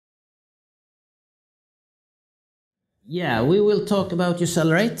Yeah, we will talk about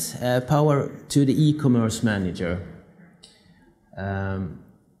Uccelerate, power to the e-commerce manager.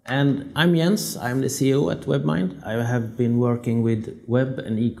 And I'm Jens, I'm the CEO at Webmind. I have been working with web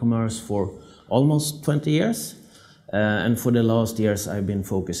and e-commerce for almost 20 years. And for the last years I've been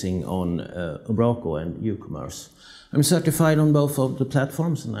focusing on Umbraco and e-commerce. I'm certified on both of the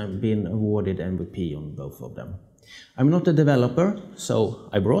platforms and I've been awarded MVP on both of them. I'm not a developer, so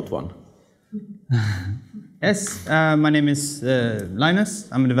I brought one. Yes, my name is Linus.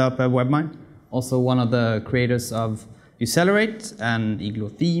 I'm a developer at Webmind, also one of the creators of Uccelerate and Igloo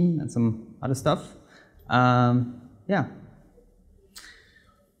Theme and some other stuff. Yeah.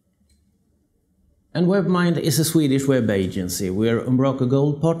 And Webmind is a Swedish web agency. We're Umbraco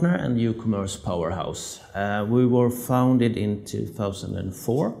Gold partner and e-commerce powerhouse. We were founded in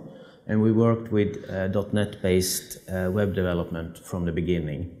 2004 and we worked with .NET-based web development from the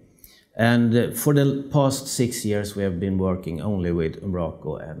beginning. And for the past 6 years we have been working only with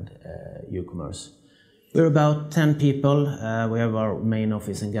Umbraco and e-commerce. We're about 10 people. We have our main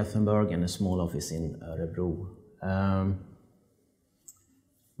office in Gothenburg and a small office in Örebro.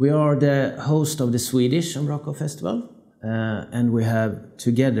 We are the host of the Swedish Umbraco-Festival and we have,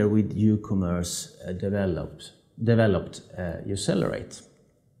 together with e-commerce, developed Uccelerate.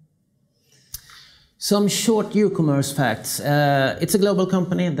 Some short e-commerce facts. It's a global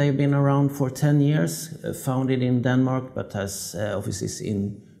company. They've been around for 10 years, founded in Denmark, but has offices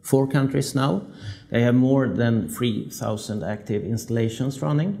in 4 countries now. They have more than 3,000 active installations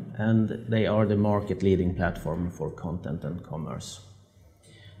running, and they are the market-leading platform for content and commerce.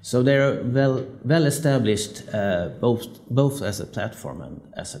 So they're well established, both as a platform and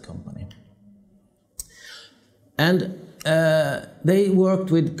as a company. And they worked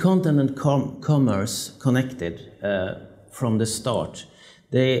with content and commerce connected from the start.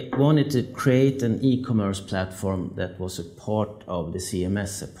 They wanted to create an e-commerce platform that was a part of the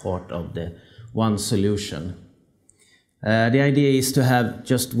CMS, a part of the one solution. The idea is to have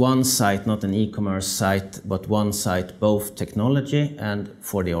just one site, not an e-commerce site, but one site, both technology and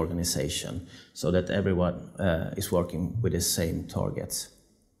for the organization, so that everyone is working with the same targets.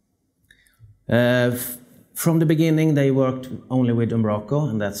 From the beginning, they worked only with Umbraco,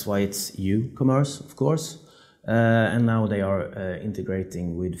 and that's why it's e-commerce, of course. And now they are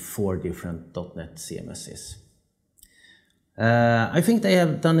integrating with 4 different .NET CMSs. I think they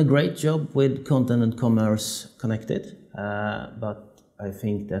have done a great job with content and commerce connected, but I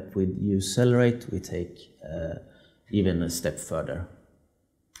think that with Uccelerate we take even a step further.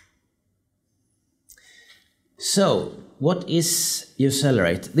 So, what is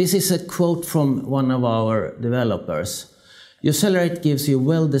Uccelerate? This is a quote from one of our developers. Uccelerate gives you a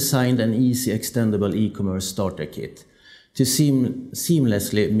well-designed and easy extendable e-commerce starter kit to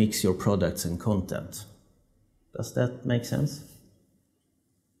seamlessly mix your products and content. Does that make sense?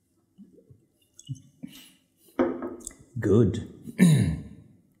 Good.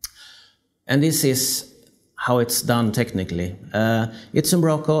 And this is how it's done technically. It's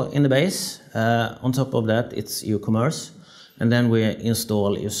Umbraco in the base. On top of that, it's e-commerce. And then we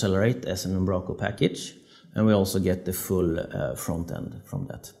install Uccelerate as an Umbraco package. And we also get the full front end from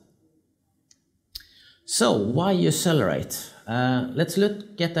that. So, why Uccelerate? Let's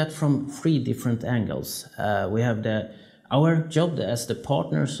look at that from 3 different angles. We have our job as the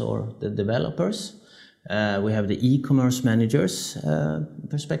partners or the developers. We have the e-commerce managers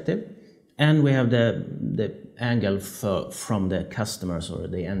perspective. And we have the angle from the customers or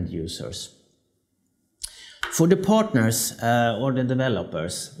the end users. For the partners or the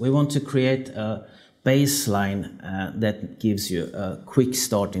developers, we want to create a baseline that gives you a quick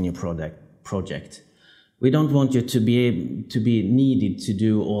start in your project. We don't want you to be needed to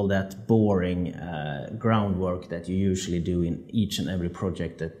do all that boring groundwork that you usually do in each and every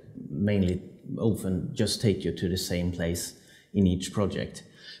project that often just take you to the same place in each project.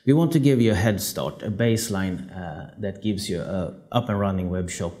 We want to give you a head start, a baseline that gives you an up and running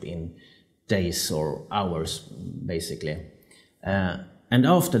web shop in days or hours, basically. And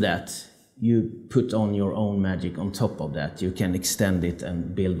after that, you put on your own magic on top of that. You can extend it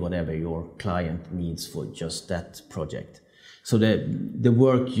and build whatever your client needs for just that project. So the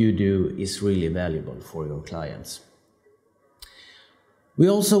work you do is really valuable for your clients. We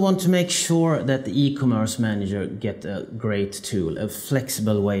also want to make sure that the e-commerce manager get a great tool, a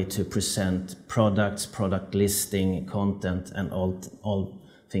flexible way to present products, product listing, content, and all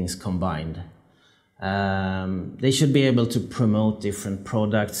things combined. They should be able to promote different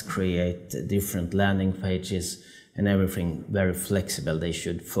products, create different landing pages, and everything very flexible. They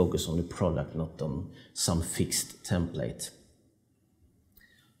should focus on the product, not on some fixed template.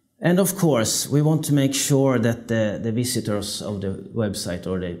 And of course, we want to make sure that the visitors of the website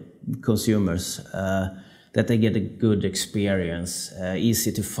or the consumers, that they get a good experience,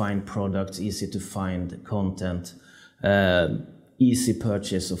 easy to find products, easy to find content, easy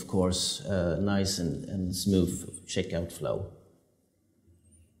purchase, of course, nice and smooth checkout flow.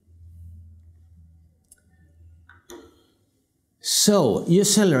 So,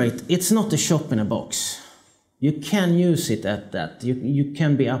 Uccelerate, it's not a shop in a box. You can use it at that. You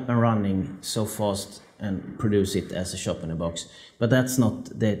can be up and running so fast and produce it as a shop in a box. But that's not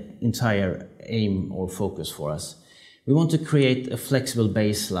the entire aim or focus for us. We want to create a flexible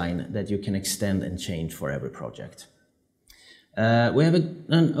baseline that you can extend and change for every project. We have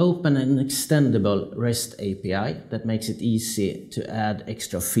an open and extendable REST API that makes it easy to add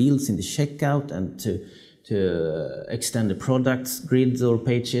extra fields in the checkout and to extend the products, grids or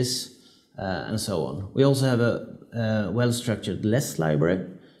pages, and so on. We also have a well-structured less library,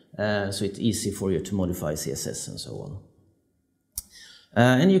 so it's easy for you to modify CSS and so on.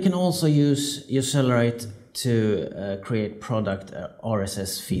 And you can also use Uccelerate to create product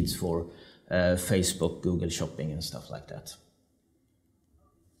RSS feeds for Facebook, Google Shopping and stuff like that.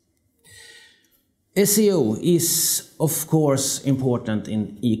 SEO is, of course, important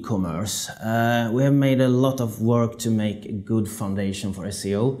in e-commerce. We have made a lot of work to make a good foundation for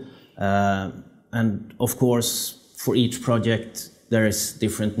SEO. And of course, for each project, there is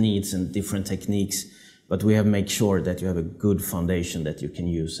different needs and different techniques, but we have made sure that you have a good foundation that you can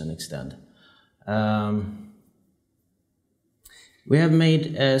use and extend. We have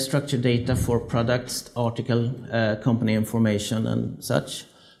made structured data for products, article, company information and such.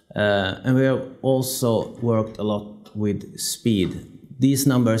 And we have also worked a lot with speed. These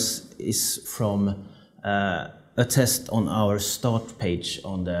numbers is from a test on our start page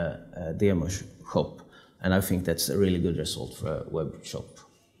on the demo shop, and I think that's a really good result for a web shop.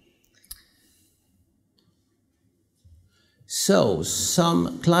 So,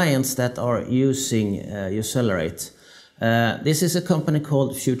 some clients that are using Uccelerate. This is a company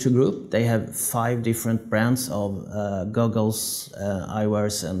called Future Group. They have 5 different brands of goggles,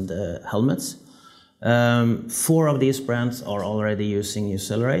 eyewears and helmets. 4 of these brands are already using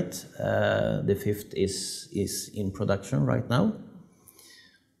Uccelerate. The 5th is in production right now.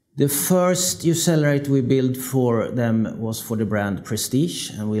 The first Uccelerate we built for them was for the brand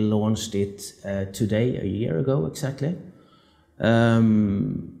Prestige, and we launched it today, a year ago exactly.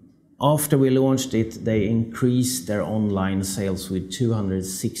 After we launched it, they increased their online sales with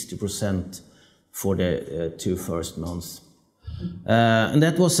 260% for the 2 first months. And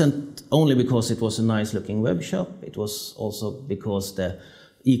that wasn't only because it was a nice looking web shop, it was also because the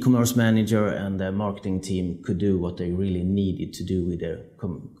e-commerce manager and the marketing team could do what they really needed to do with their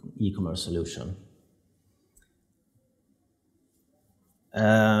e-commerce solution.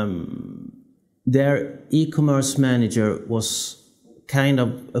 Their e-commerce manager was kind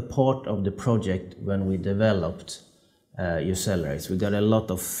of a part of the project when we developed Uccelerate. We got a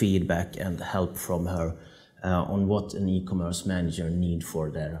lot of feedback and help from her on what an e-commerce manager need for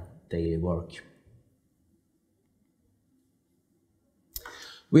their daily work.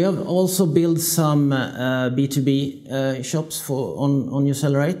 We have also built some B2B shops on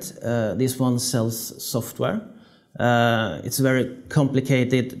Uccelerate. This one sells software. It's a very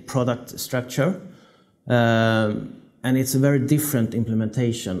complicated product structure. And it's a very different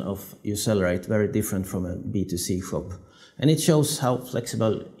implementation of Uccelerate, very different from a B2C shop. And it shows how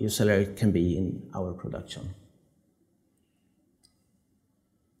flexible Uccelerate can be in our production.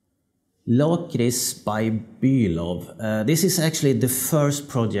 Lakris by Bylov. This is actually the first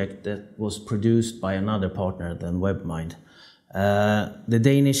project that was produced by another partner than Webmind. The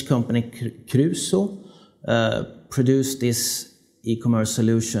Danish company Crusoe produced this e-commerce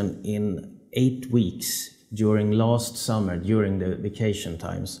solution in 8 weeks during last summer, during the vacation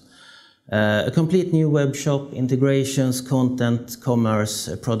times. A complete new web shop, integrations, content, commerce,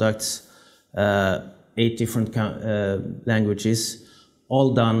 products, 8 different languages,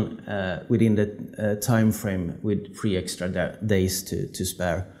 all done within the time frame with 3 extra days to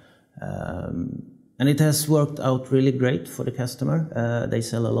spare. And it has worked out really great for the customer. They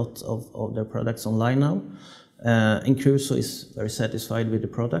sell a lot of their products online now. And Crusoe is very satisfied with the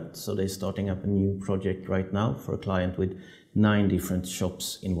product, so they're starting up a new project right now for a client with 9 different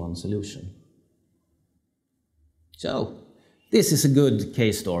shops in one solution. So, this is a good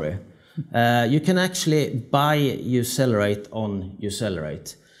case story. You can actually buy Uccelerate on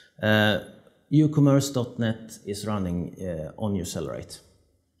Uccelerate. ucommerce.net is running on Uccelerate.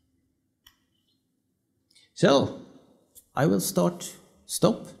 So, I will stop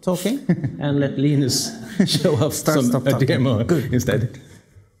talking and let Linus show up a demo instead.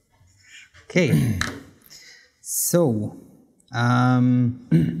 Okay, so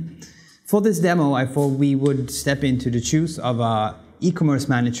for this demo, I thought we would step into the shoes of an e-commerce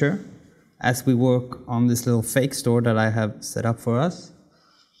manager as we work on this little fake store that I have set up for us.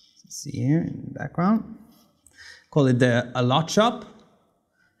 Let's see here in the background. Call it the A Lot Shop.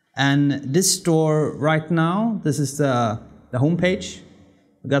 And this store right now, this is the homepage.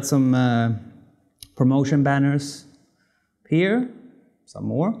 We got some promotion banners here, some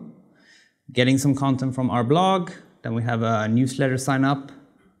more. Getting some content from our blog. Then we have a newsletter sign up,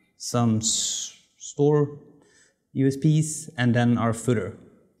 some store USPs, and then our footer.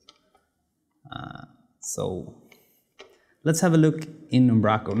 So let's have a look in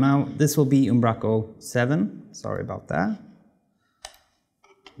Umbraco. Now this will be Umbraco 7. Sorry about that.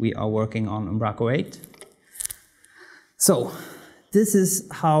 We are working on Umbraco 8. So this is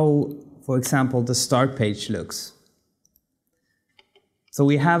how, for example, the start page looks. So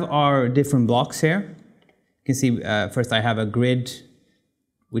we have our different blocks here. You can see first I have a grid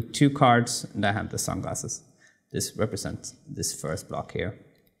with 2 cards, and I have the sunglasses. This represents this first block here.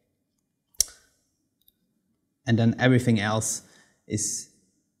 And then everything else is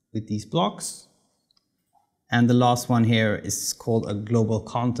with these blocks. And the last one here is called a global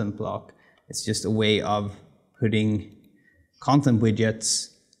content block. It's just a way of putting content widgets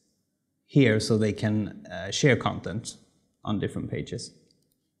here so they can share content on different pages.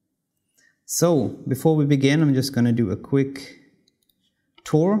 So before we begin, I'm just going to do a quick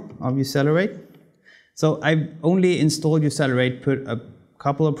tour of Uccelerate. So I've only installed Uccelerate, put a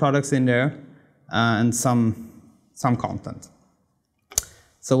couple of products in there, and some content.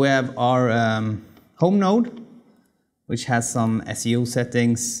 So we have our home node, which has some SEO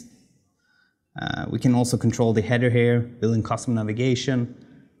settings. We can also control the header here, building custom navigation,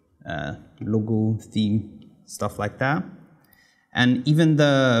 logo, theme, stuff like that. And even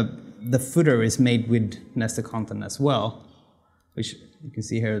the footer is made with nested content as well, which you can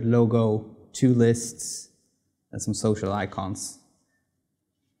see here, logo, 2 lists, and some social icons.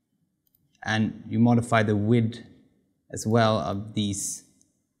 And you modify the width as well of these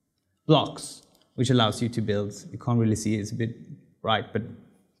blocks, which allows you to build, you can't really see it, it's a bit bright, but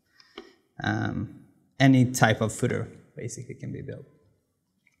any type of footer basically can be built.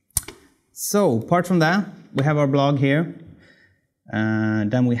 So apart from that, we have our blog here.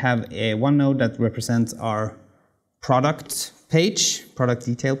 Then we have one node that represents our product page, product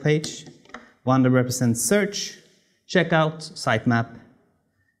detail page. One that represents search, checkout, sitemap.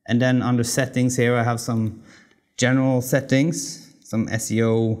 And then under settings here, I have some general settings, some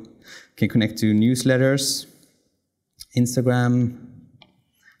SEO, can connect to newsletters, Instagram,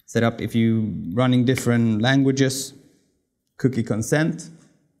 set up if you're running different languages, cookie consent,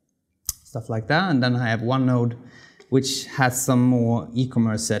 stuff like that. And then I have one node which has some more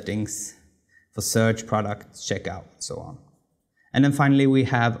e-commerce settings for search, product, checkout, so on. And then finally we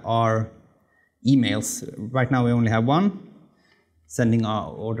have our emails. Right now we only have one, sending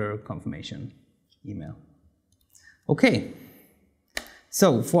our order confirmation email. Okay,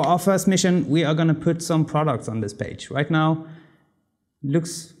 so for our first mission, we are gonna put some products on this page. Right now, it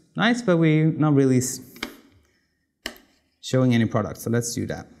looks nice, but we're not really showing any products, so let's do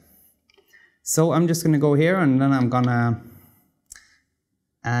that. So I'm just gonna go here and then I'm gonna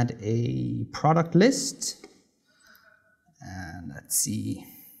add a product list. And let's see,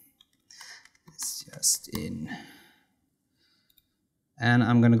 it's just in. And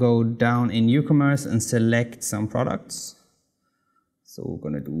I'm gonna go down in e-commerce and select some products. So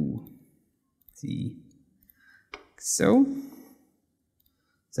we're gonna do so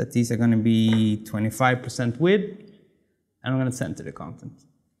that these are gonna be 25% width, and I'm gonna center the content.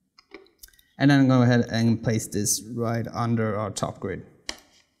 And then I'm gonna go ahead and place this right under our top grid.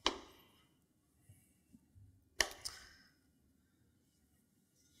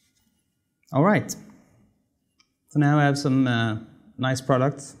 All right, so now I have some nice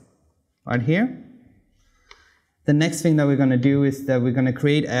products right here. The next thing that we're gonna do is that we're gonna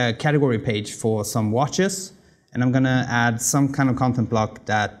create a category page for some watches, and I'm gonna add some kind of content block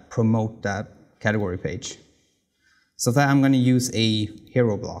that promote that category page. So that I'm gonna use a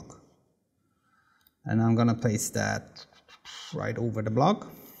hero block. And I'm gonna place that right over the blog.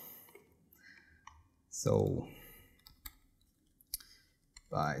 So,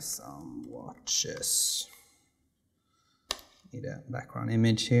 buy some watches. Need a background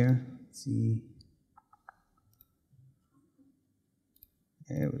image here. Let's see.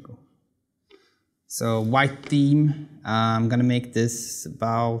 There we go. So white theme. I'm gonna make this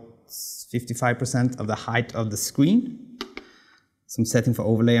about 55% of the height of the screen. Some setting for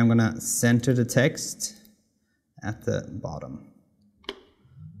overlay. I'm gonna center the text at the bottom.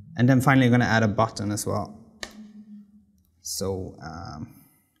 And then finally, I'm going to add a button as well. So,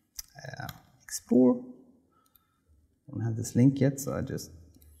 explore. I don't have this link yet, so I just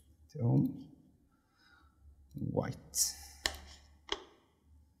do home. White.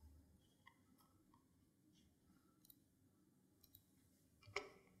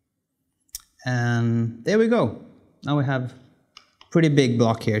 And there we go. Now we have a pretty big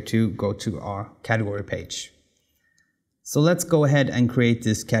block here to go to our category page. So let's go ahead and create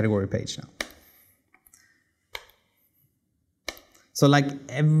this category page now. So like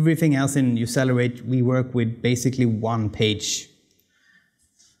everything else in Uccelerate, we work with basically one page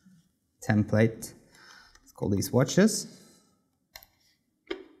template. Let's call these watches.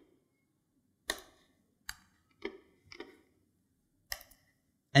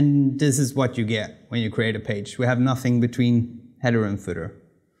 And this is what you get when you create a page. We have nothing between header and footer.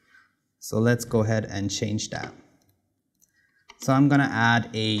 So let's go ahead and change that. So I'm going to add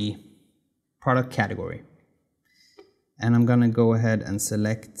a product category. And I'm going to go ahead and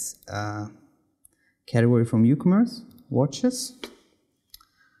select category from Ucommerce, watches.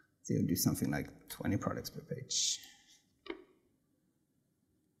 So we'll do something like 20 products per page.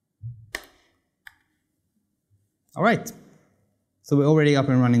 All right. So we're already up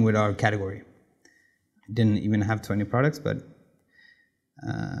and running with our category. I didn't even have 20 products, but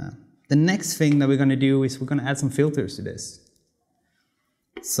the next thing that we're going to do is we're going to add some filters to this.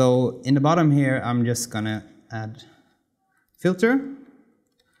 So in the bottom here, I'm just going to add filter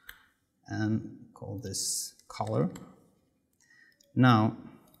and call this color. Now,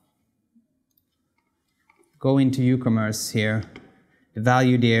 go into Ucommerce here. The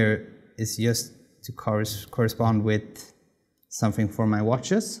value there is just to correspond with something for my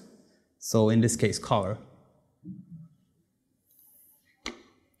watches. So in this case, color.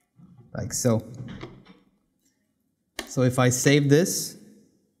 Like so. So if I save this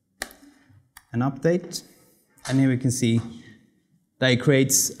and update, and here we can see that it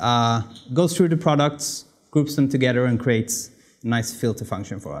creates, goes through the products, groups them together, and creates a nice filter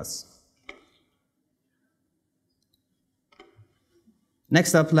function for us.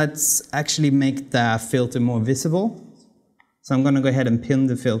 Next up, let's actually make the filter more visible. So I'm going to go ahead and pin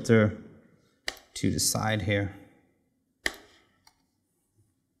the filter to the side here.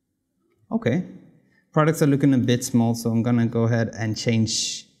 Okay, products are looking a bit small, so I'm going to go ahead and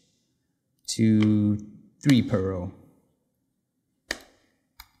change to 3 per row.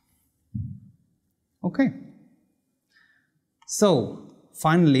 Okay. So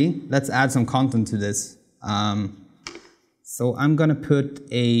finally, let's add some content to this. So I'm going to put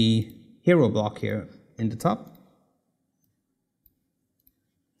a hero block here in the top.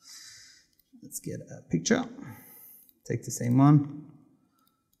 Let's get a picture. Take the same one.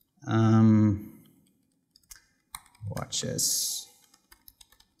 Watches.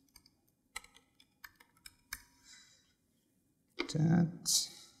 That.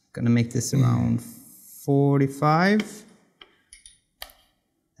 Gonna make this around 45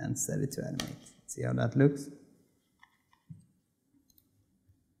 and set it to animate. See how that looks.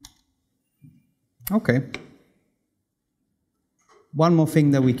 Okay. One more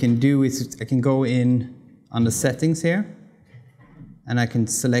thing that we can do is I can go in on the settings here and I can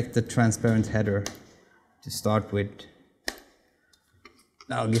select the transparent header to start with.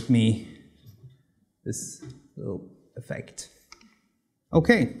 That'll give me this little effect.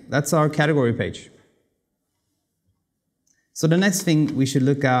 Okay, that's our category page. So the next thing we should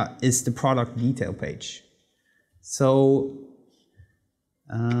look at is the product detail page. So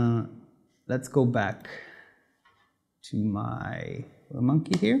let's go back to my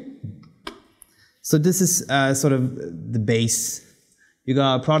monkey here. So this is sort of the base. You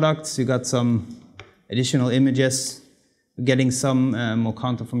got products, you got some additional images. We're getting some more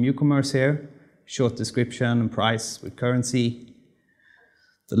content from Ucommerce here. Short description and price with currency.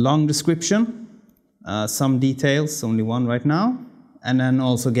 The long description, some details, only one right now. And then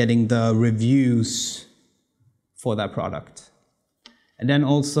also getting the reviews for that product. And then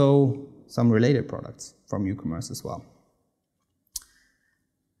also some related products from Ucommerce as well.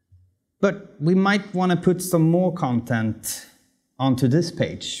 But we might want to put some more content onto this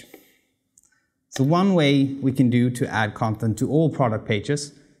page. So one way we can do to add content to all product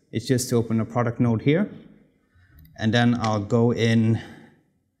pages is just to open a product node here. And then I'll go in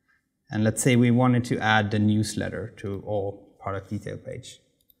and let's say we wanted to add the newsletter to all product detail page.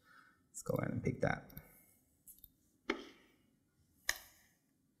 Let's go ahead and pick that.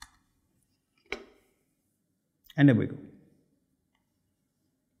 And there we go.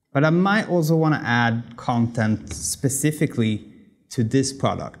 But I might also want to add content specifically to this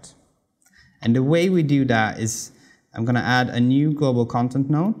product. And the way we do that is I'm going to add a new global content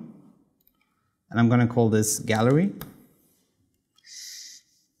node. and I'm going to call this gallery.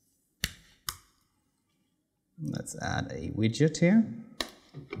 Let's add a widget here.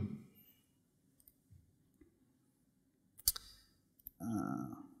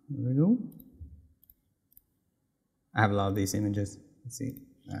 There we go. I have a lot of these images. Let's see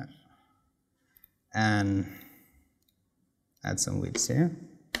that. And add some widgets here.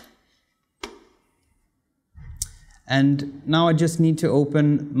 And now I just need to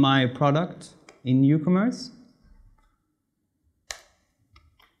open my product in WooCommerce.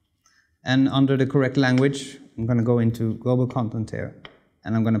 And under the correct language, I'm going to go into global content here,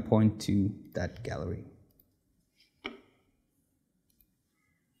 and I'm going to point to that gallery.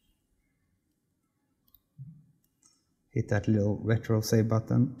 Hit that little retro save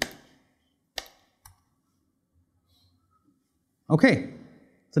button. Okay,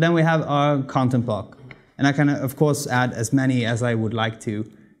 so then we have our content block. And I can, of course, add as many as I would like to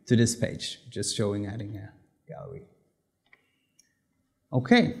this page, just showing adding a gallery.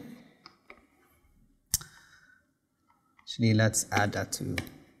 Okay. Actually, let's add that to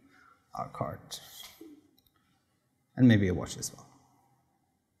our cart. And maybe a watch as well.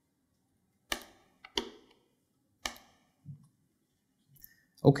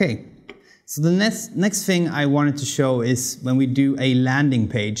 Okay, so the next thing I wanted to show is when we do a landing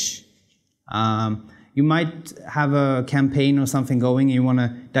page. You might have a campaign or something going, and you want to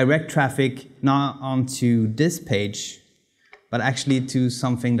direct traffic not onto this page, but actually to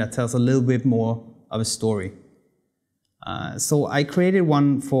something that tells a little bit more of a story. So I created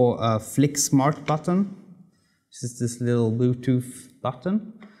one for a Flick Smart button. This is this little Bluetooth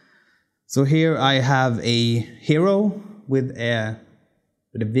button. So here I have a hero with a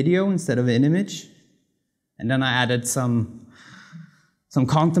video instead of an image. And then I added some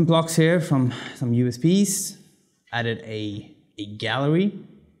content blocks here from some USPs, added a gallery,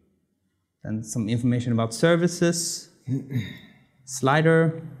 and some information about services,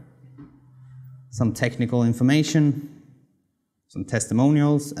 slider, some technical information, some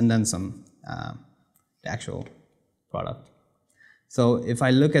testimonials, and then some the actual product. So if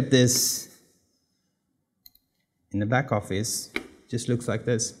I look at this in the back office, it just looks like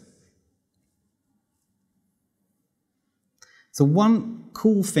this. So one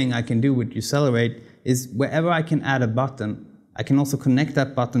cool thing I can do with Uccelerate is wherever I can add a button, I can also connect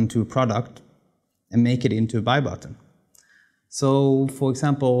that button to a product and make it into a buy button. So for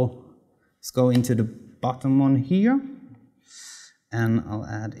example, let's go into the bottom one here, and I'll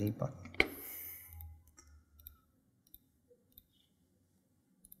add a button.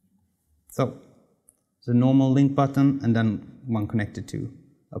 So it's a normal link button and then one connected to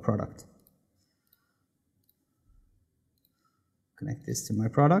a product. Connect this to my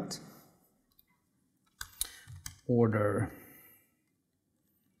product. Order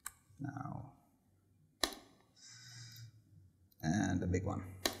now. And a big one.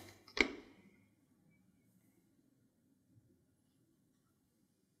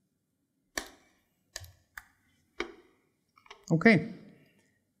 Okay.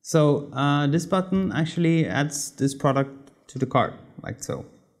 So this button actually adds this product to the cart, like so.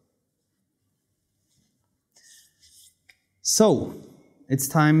 So, it's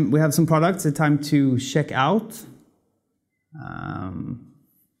time, we have some products, it's time to check out.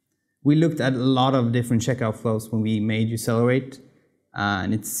 We looked at a lot of different checkout flows when we made Uccelerate,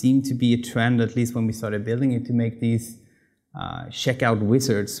 and it seemed to be a trend, at least when we started building it, to make these checkout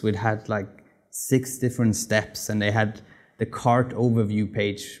wizards, which had like 6 different steps, and they had the cart overview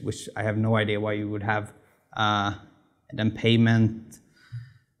page, which I have no idea why you would have, and then payment,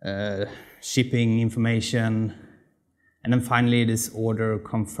 shipping information, and then finally this order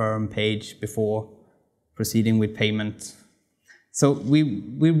confirm page before proceeding with payment. So we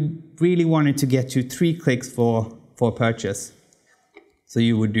really wanted to get to 3 clicks for purchase. So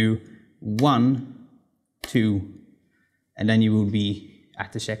you would do 1, 2, and then you would be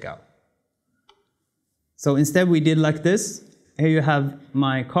at the checkout. So instead we did like this. Here you have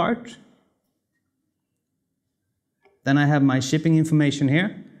my cart. Then I have my shipping information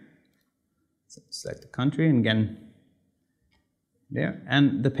here. So select the country and again there.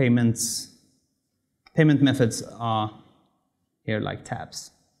 And the payment methods are here like tabs.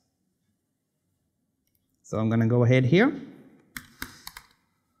 So I'm going to go ahead here.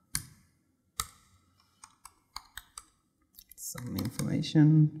 Some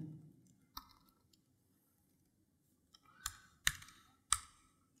information.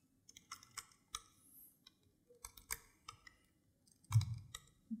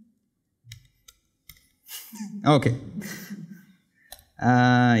 Okay.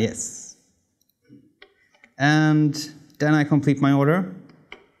 Yes. And then I complete my order.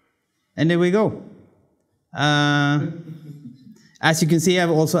 And there we go. As you can see, I've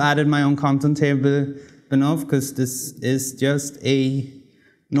also added my own content here below, because this is just a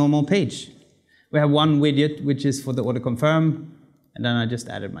normal page. We have one widget, which is for the order confirm, and then I just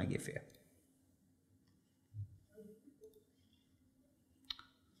added my GIF here.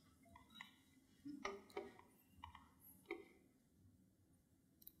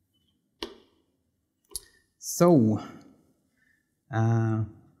 So,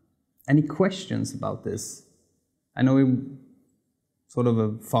 any questions about this? I know we sort of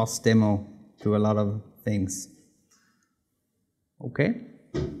a fast demo to a lot of things. Okay.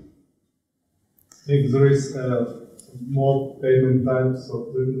 If there is more payment types,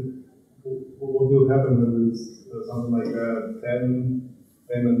 so what will happen when there is something like 10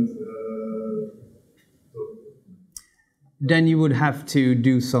 payment? Then you would have to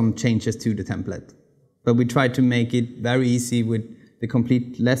do some changes to the template. But we try to make it very easy with the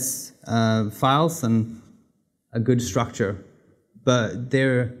complete less files and a good structure. But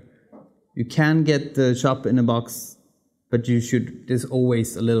there, you can get the shop in a box, but there's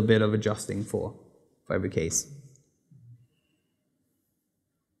always a little bit of adjusting for every case.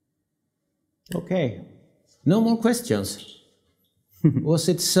 Okay. No more questions. Was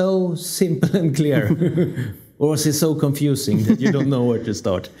it so simple and clear? Or was it so confusing that you don't know where to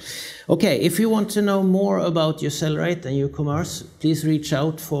start? Okay, if you want to know more about Uccelerate and Ucommerce, please reach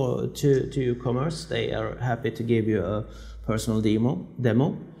out to Ucommerce. They are happy to give you a personal demo.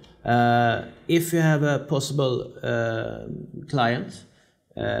 If you have a possible client,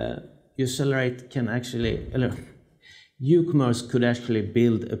 Uccelerate can actually, Ucommerce could actually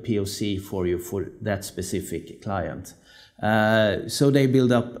build a POC for you for that specific client. So they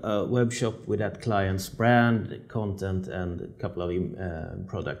build up a web shop with that client's brand, content, and a couple of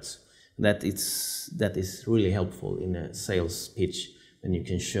products. That is really helpful in a sales pitch, and you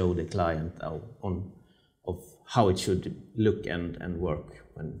can show the client of how it should look and work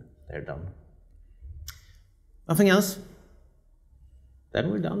when they're done. Nothing else? Then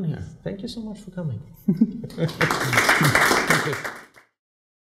we're done here. Thank you so much for coming. Thank you.